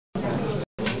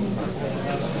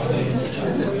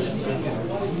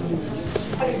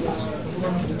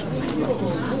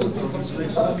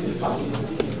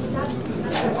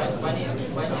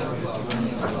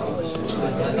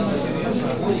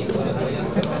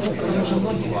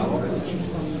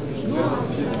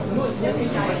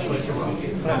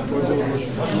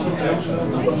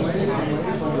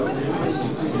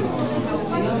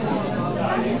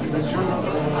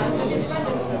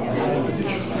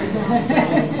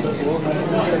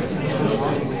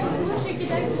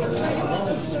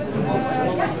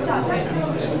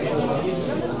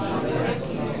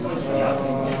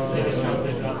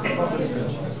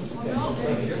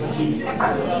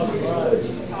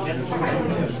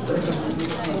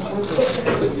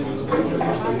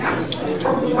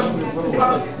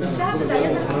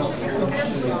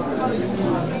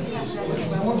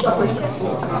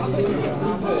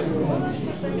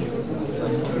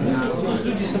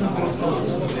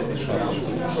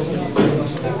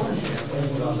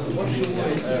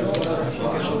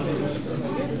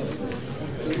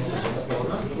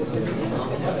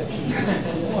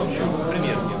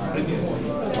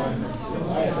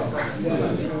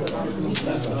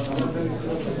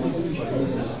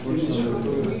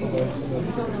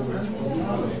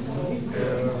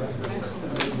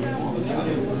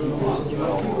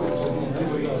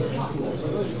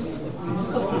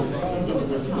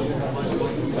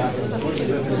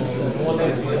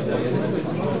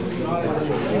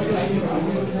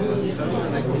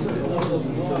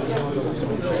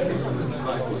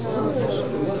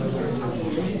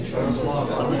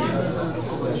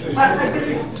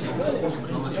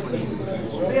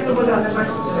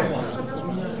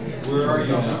Where are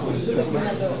you now?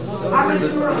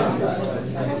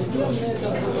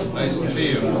 Nice to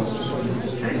see you.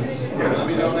 Let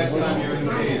me know next time you're in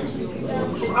the game.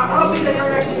 I'll be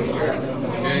there.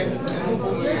 Okay?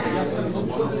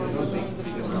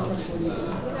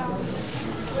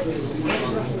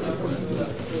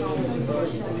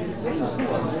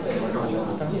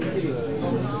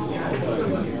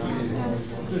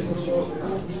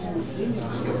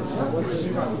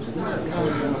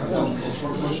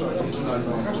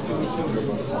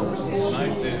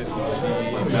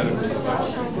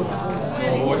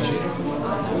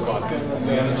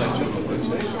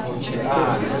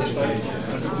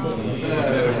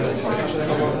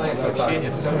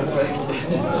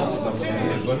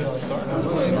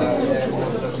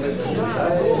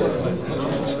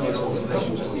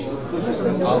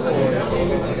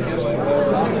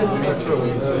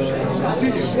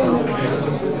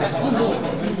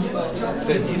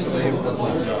 Це дійсно є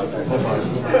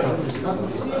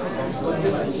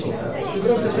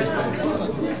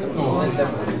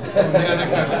я не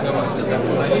кажу, давайте.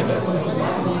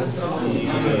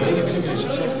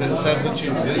 Це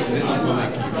значить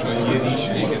великий, що є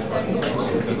рішення, яке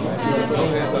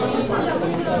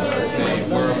цей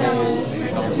wearable,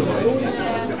 автоматичні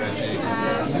речі.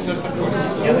 Це також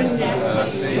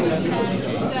цей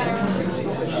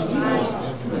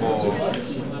бо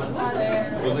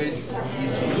колись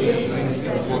ECG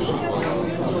коштувало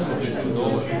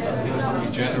 $100,000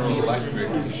 і General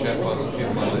Electric ще пару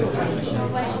фірм мали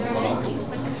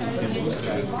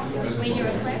індустрію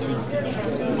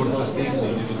портативні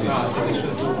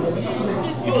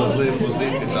і могли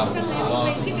возити там у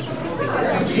села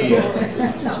і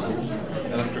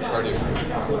електрокардіографію.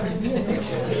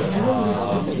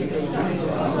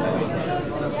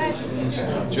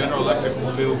 General Electric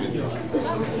купив від них.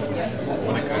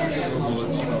 Вони кажуть, що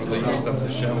молодці продають там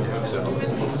дешево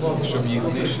взяли, щоб їх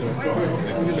знищити.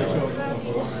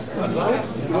 А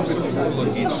зараз абсолютно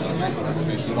логічно на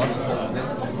свій смартфон.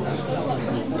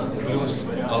 Плюс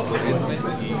алгоритми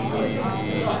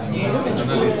і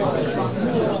аналітика.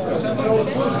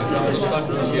 Там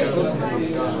достатньо є.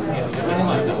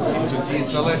 І тоді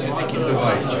залежить, який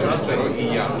девайс, і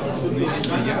якість.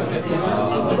 Не якість,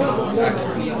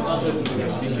 а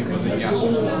скільки вони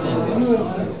якість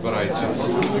збираються.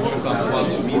 Якщо там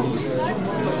плюс-мінус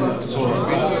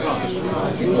 48,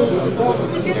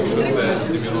 якщо це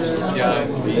 95,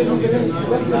 8,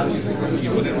 і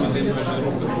один туди може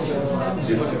рухатися.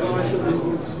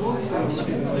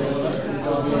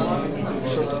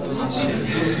 Що тут у нас ще?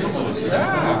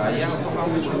 Так, я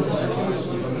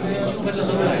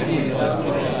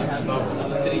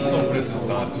Ну,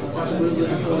 презентацію.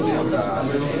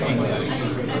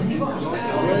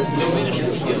 Я уверен,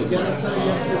 что делать.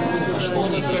 А что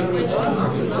они делают?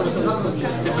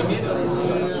 Ты померил?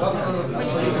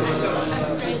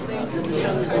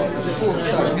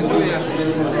 так, підрує.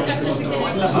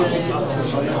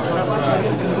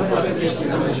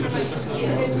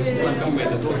 Там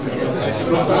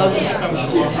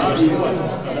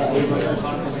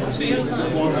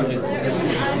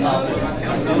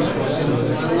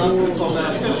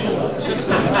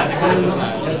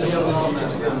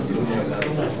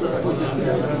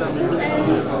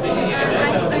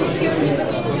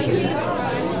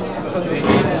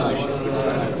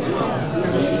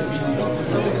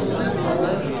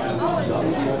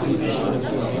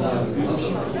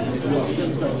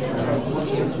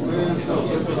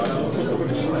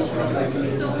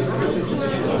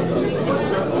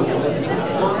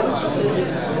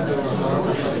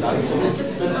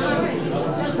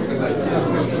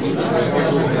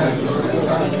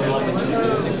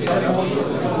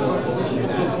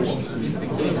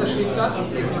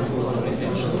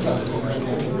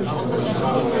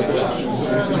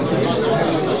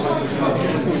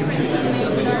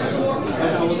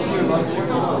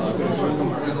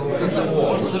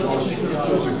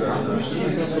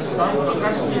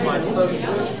Как снимать?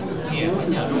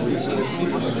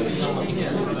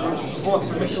 Вот,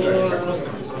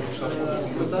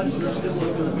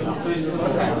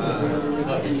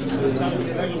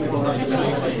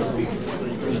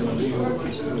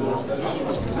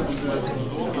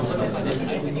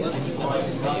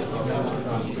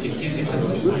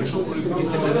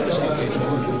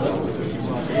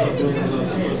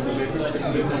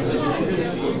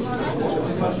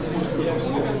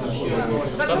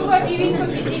 Готовы объявить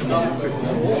победителя?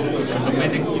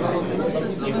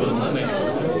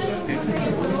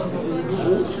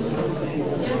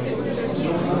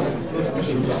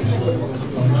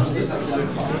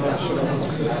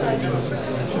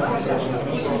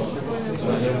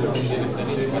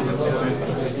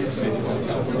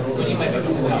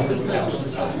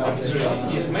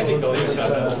 Есть medical, есть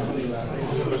кадр.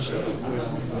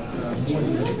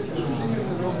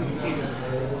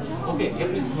 Окей, я в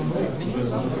принципе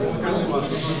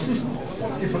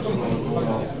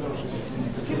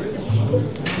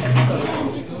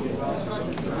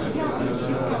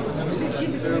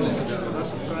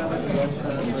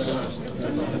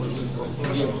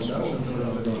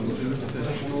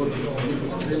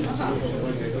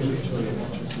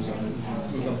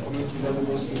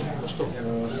что?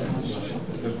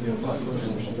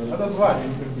 Это звание.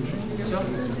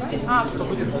 А, кто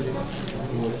будет?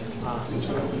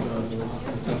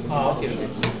 Окей.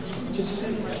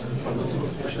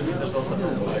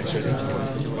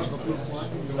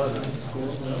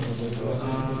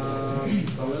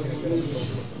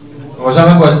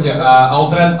 Уважаемые гости,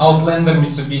 Outlander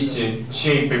Mitsubishi,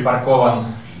 чей припаркован?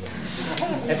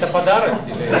 Это подарок?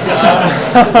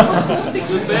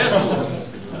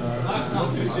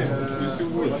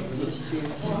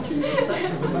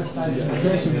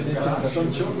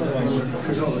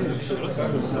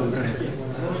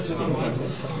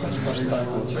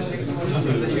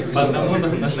 По одному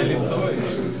на лицо.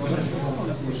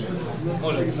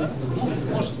 Может, да?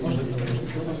 Может.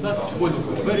 Да, понял.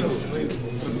 Very good.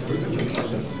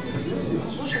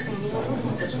 Ну, сейчас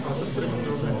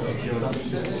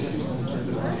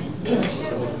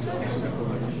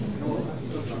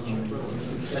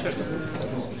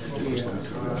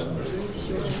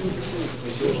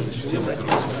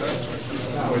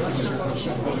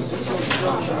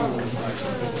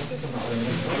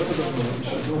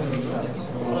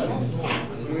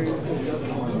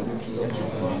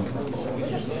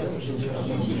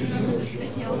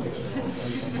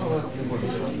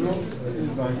Не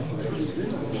знаю.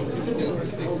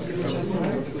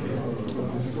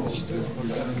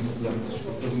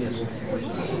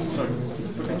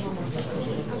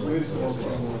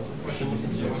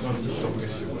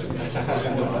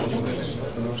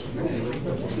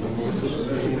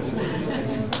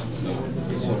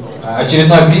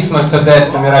 Очередной приз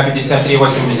Mercedes номера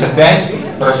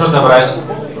 5385. Прошу забрать.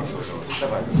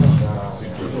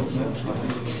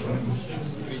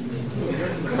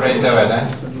 Про НТВ, да?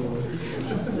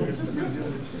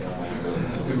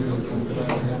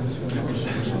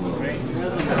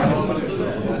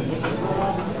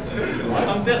 А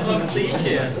там Тесла в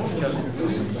встрече.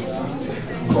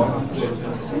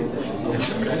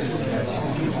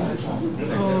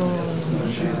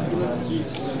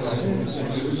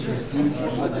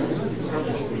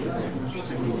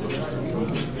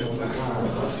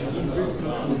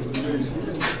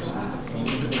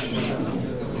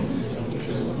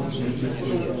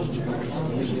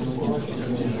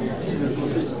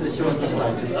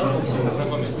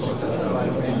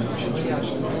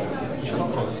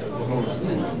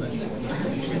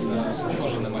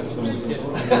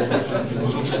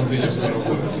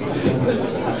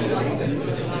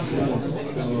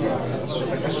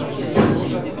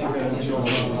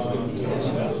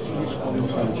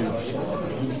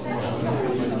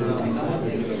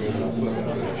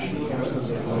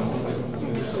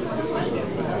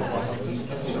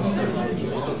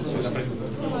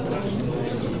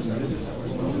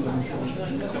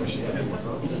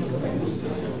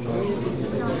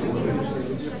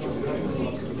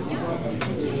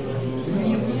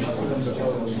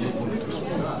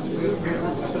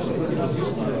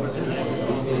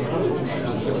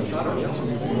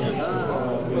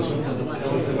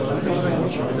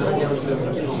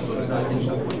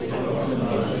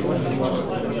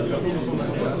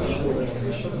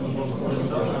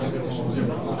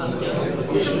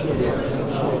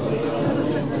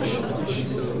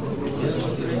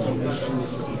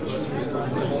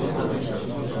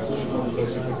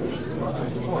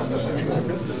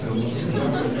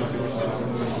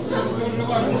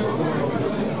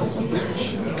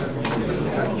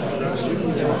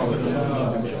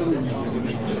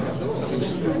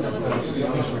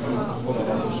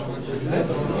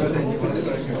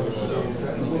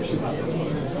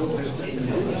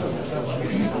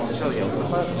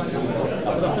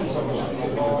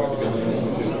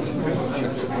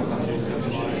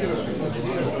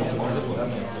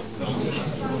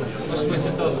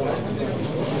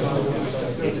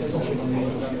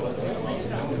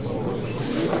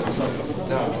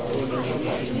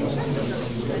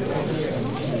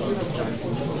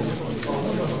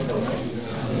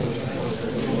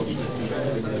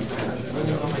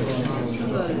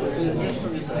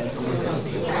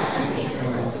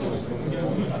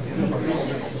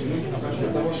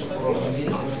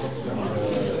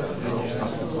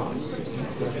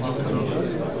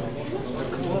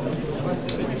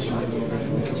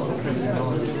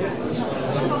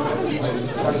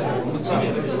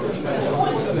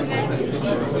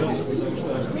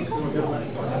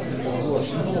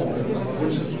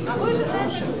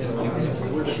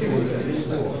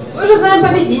 Мы уже знаем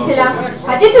победителя.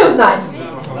 Хотите узнать?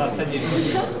 Да, садись.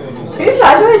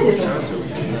 Присаживайтесь.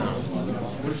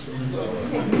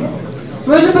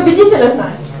 Мы уже победителя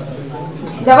знаем.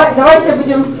 Давайте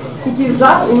будем идти в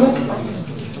зал и мы...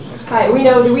 Hi, we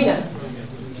know the winner.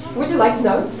 Would you like to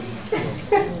know?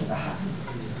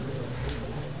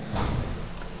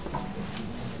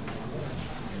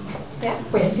 Yeah,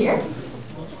 wait here.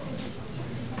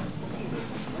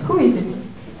 Who is it?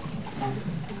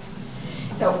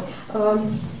 So,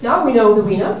 now we know the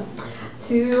winner.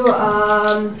 To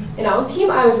announce him,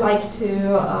 I would like to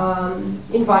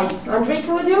invite Andrei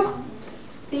Kolodyuk,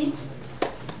 please.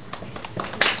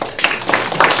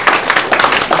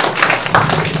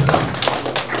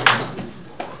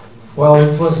 Well,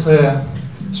 it was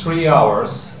 3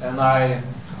 hours, and I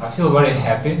feel very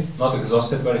happy, not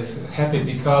exhausted, very happy,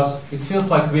 because it feels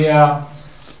like we are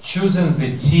choosing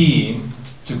the team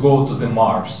to go to the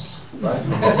Mars, right?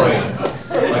 From Ukraine,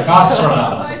 like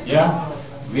astronauts, yeah?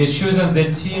 We are choosing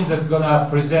the team that's gonna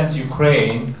present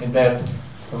Ukraine in that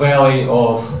valley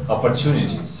of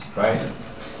opportunities, right?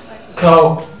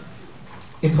 So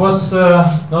it was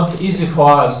not easy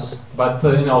for us, but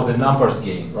you know, the numbers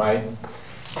game, right?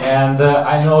 And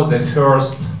I know the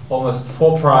first almost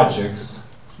 4 projects,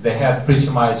 they had pretty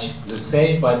much the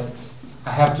same, but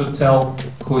I have to tell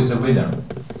who is the winner.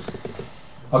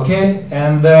 Okay,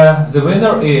 and the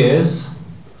winner is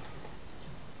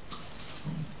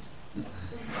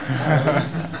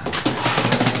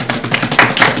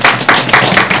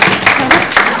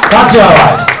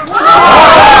Capitalize.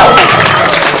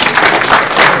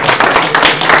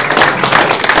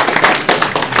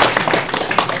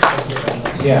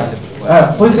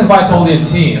 Yeah. Please invite all your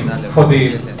team for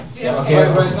the. Yeah. Okay.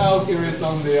 Right now, here is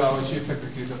only our chief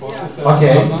executive officer.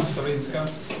 Okay. Sarinska.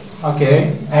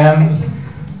 Okay. And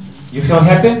you feel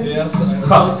happy? Yes.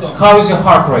 It's awesome. How is your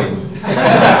heart rate?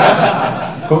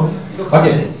 Cool.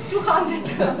 Okay. 200.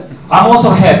 I'm also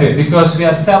happy because we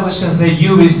are establishing the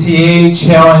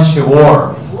UVCAchallenge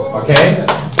Award. Okay. And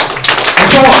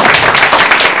so,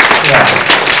 yeah.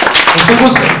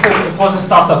 It was a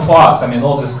startup for us. I mean,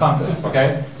 all this contest.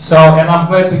 Okay. So, and I'm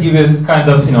glad to give you this kind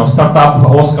of, you know, startup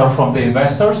Oscar from the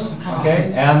investors.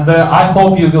 Okay. And I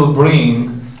hope you will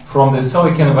bring from the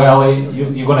Silicon Valley.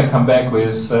 You're gonna come back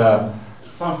with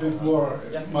Something more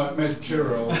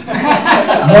material.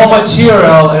 more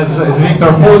material, as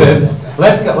Victor put it.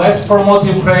 Let's promote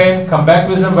Ukraine. Come back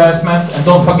with investments, and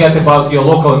don't forget about your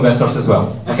local investors as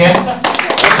well. Okay.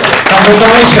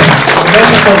 Congratulations.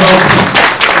 Congratulations for those.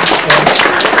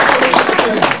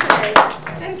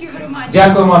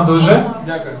 Дякую вам дуже.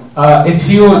 A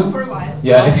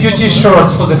few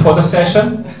t-shirts for the photo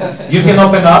session. You can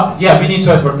open up. Yeah, we need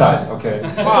to advertise. Okay.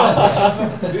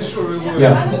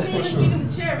 Yeah. Even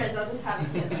the chairman doesn't have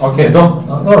it yet. Okay. Don't.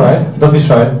 All right. Don't be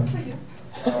shy.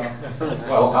 For you.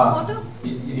 Well,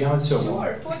 я на цьому.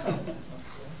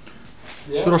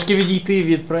 Трошки відійти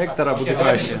від проектора буде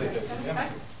краще.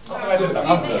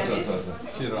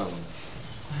 Всі разом.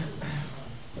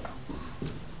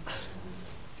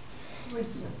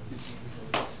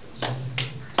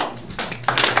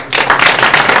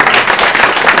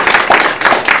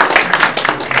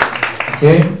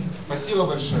 Okay. Спасибо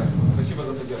большое. Спасибо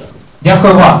за поддержку.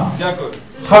 Дякую вам. Дякую.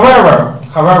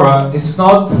 However, it's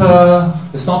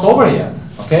not over yet,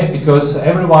 okay? Because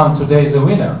everyone today is a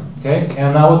winner, okay?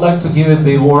 And I would like to give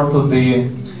the award to the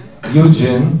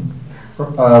Eugene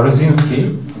Rosinski,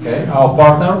 okay, our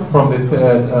partner from the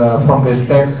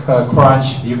TechCrunch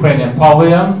Ukrainian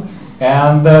Pavilion,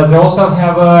 and they also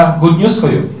have good news for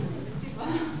you.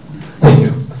 Thank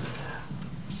you.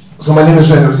 So my name is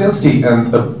Eugene Rosinski,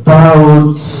 and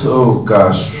about,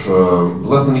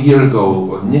 less than a year ago,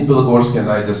 Nick Bilogorsky and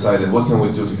I decided what can we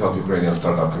do to help Ukrainian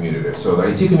startup community. So the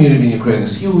IT community in Ukraine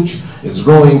is huge, it's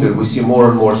growing, we see more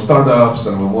and more startups,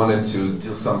 and we wanted to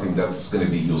do something that's going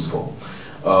to be useful.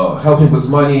 Helping with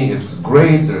money, it's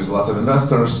great, there's lots of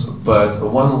investors, but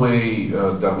one way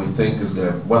that we think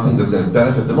one thing that's going to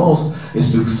benefit the most is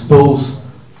to expose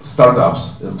startups,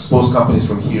 expose companies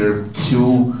from here to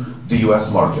the US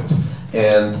market.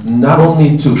 And not only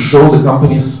to show the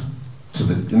companies to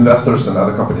the investors and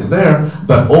other companies there,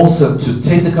 but also to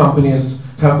take the companies,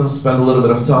 have them spend a little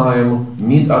bit of time,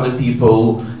 meet other people,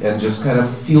 and just kind of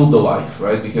feel the life,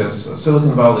 right? Because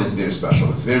Silicon Valley is very special.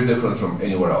 It's very different from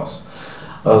anywhere else.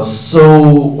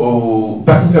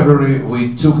 Back in February, we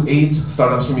took 8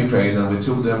 startups from Ukraine and we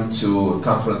took them to a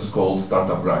conference called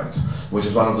Startup Grind, which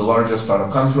is one of the largest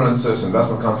startup conferences,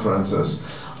 investment conferences.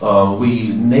 We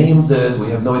named it, we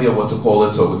have no idea what to call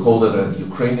it, so we called it a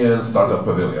Ukrainian Startup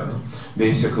Pavilion.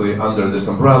 Basically, under this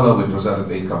umbrella, we presented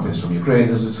 8 companies from Ukraine.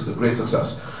 This is a great success.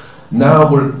 Now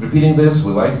we're repeating this,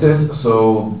 we liked it, so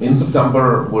in September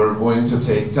we're going to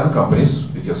take 10 companies,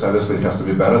 because obviously it has to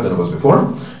be better than it was before.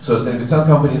 So it's going to be 10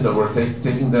 companies that we're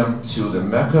taking them to the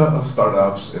mecca of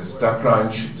startups. It's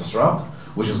TechCrunch Disrupt,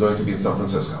 which is going to be in San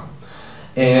Francisco.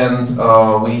 And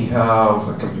we have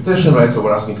a competition, right, so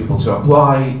we're asking people to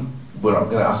apply. We're going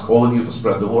to ask all of you to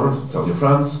spread the word, tell your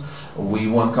friends. We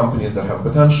want companies that have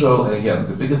potential, and again,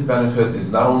 the biggest benefit is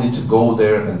not only to go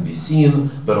there and be seen,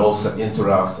 but also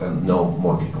interact and know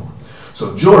more people.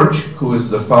 So George, who is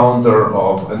the founder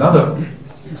of another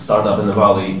startup in the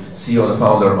Valley, CEO and the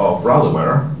founder of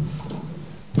Ralliware,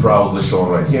 proudly shown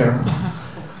right here,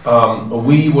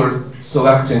 we were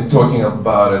talking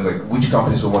about it, like which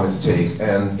companies we wanted to take,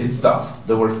 and it's tough.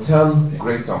 There were 10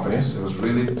 great companies. It was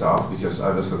really tough because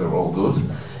obviously they were all good,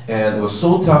 and it was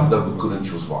so tough that we couldn't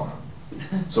choose one.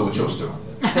 So we chose 2.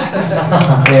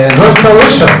 And Good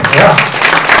solution, yeah.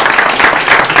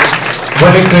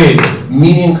 Very creative.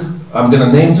 Meaning, I'm going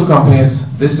to name 2 companies.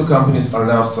 These 2 companies are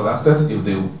now selected. If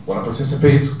they want to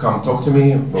participate, come talk to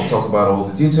me. We'll talk about all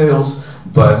the details,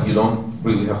 but you don't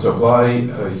really have to apply.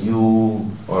 You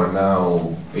are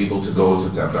now able to go to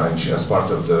TechCrunch as part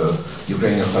of the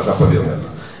Ukrainian Startup Pavilion.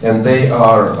 And they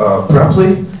are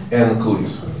Preply and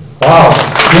Cluis. Wow,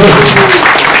 good.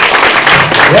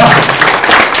 Yeah.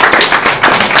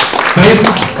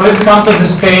 Please come to the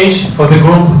stage for the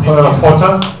group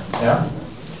photo. Yeah.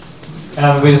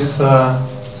 And with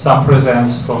some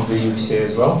presents from the UVCA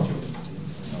as well.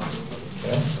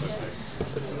 Okay.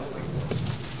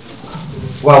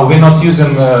 Well, we're not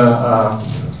using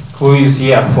Cluis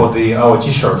yet for our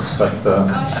t-shirts, but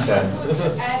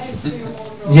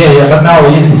yeah, but now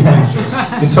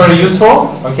it's very useful.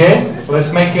 Okay,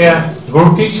 let's make a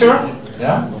group picture.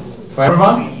 Yeah, for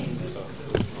everyone.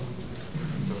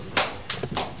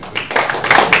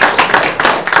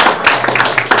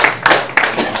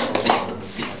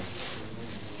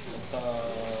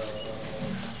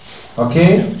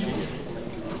 Okay,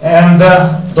 and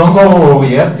don't go over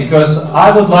yet, because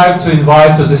I would like to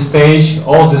invite to the stage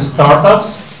all the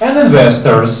startups and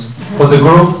investors for the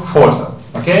group photo.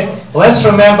 Okay, let's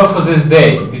remember for this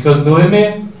day, because believe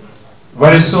me,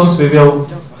 very soon we will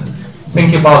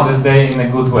think about this day in a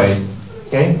good way.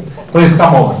 Okay, please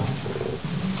come over.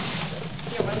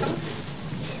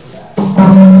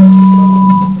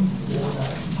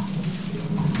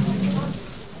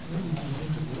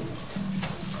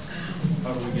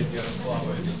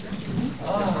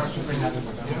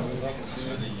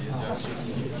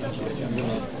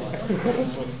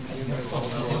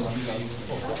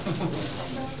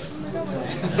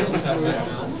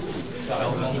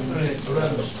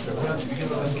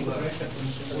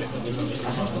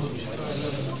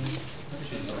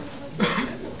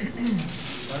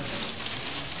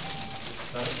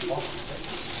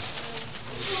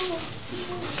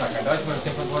 Так, а давайте мы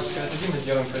всем фотографию передадим и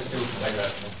сделаем красивую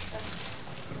фотографию.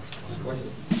 Хватит?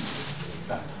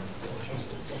 Да.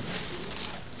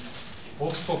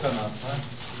 Ох, сколько нас, а?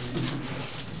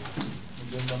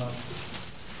 Идем до нас.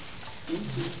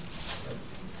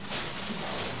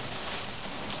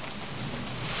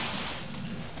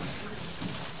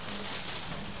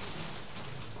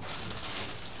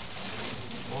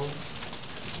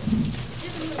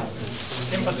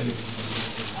 Всем подарили.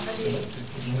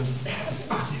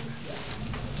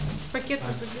 Пакеты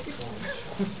забери.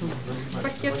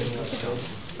 Пакеты.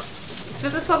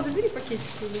 Святослав, забери пакетики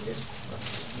и увидишь.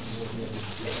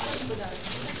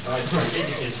 Давайте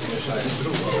пакетики, если мешают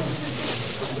друг другу.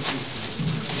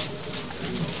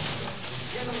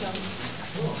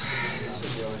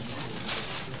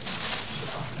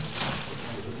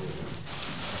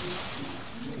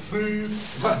 Сыр.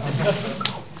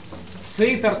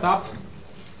 Сыр, стартап.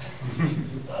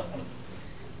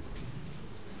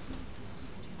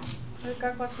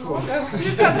 Как вас много?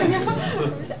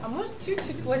 А может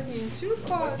чуть-чуть плотнее? Чуть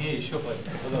Не, еще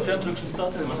плотнее. В центру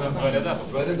эксплуатации Можно два ряда.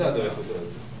 два ряда давайте.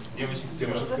 Девочек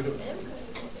вперед.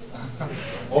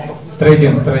 Опа.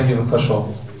 Трейдинг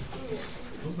пошел.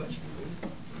 Ну, значит,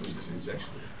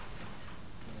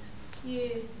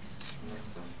 Есть.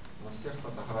 На всех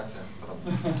фотографіях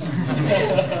страдають.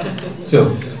 Все.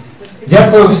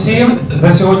 Дякую всім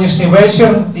за сьогоднішній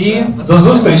вечір і до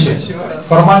зустрічі.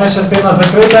 Формальна частина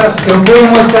закрита.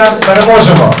 Спілкуємося,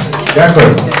 переможемо.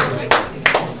 Дякую.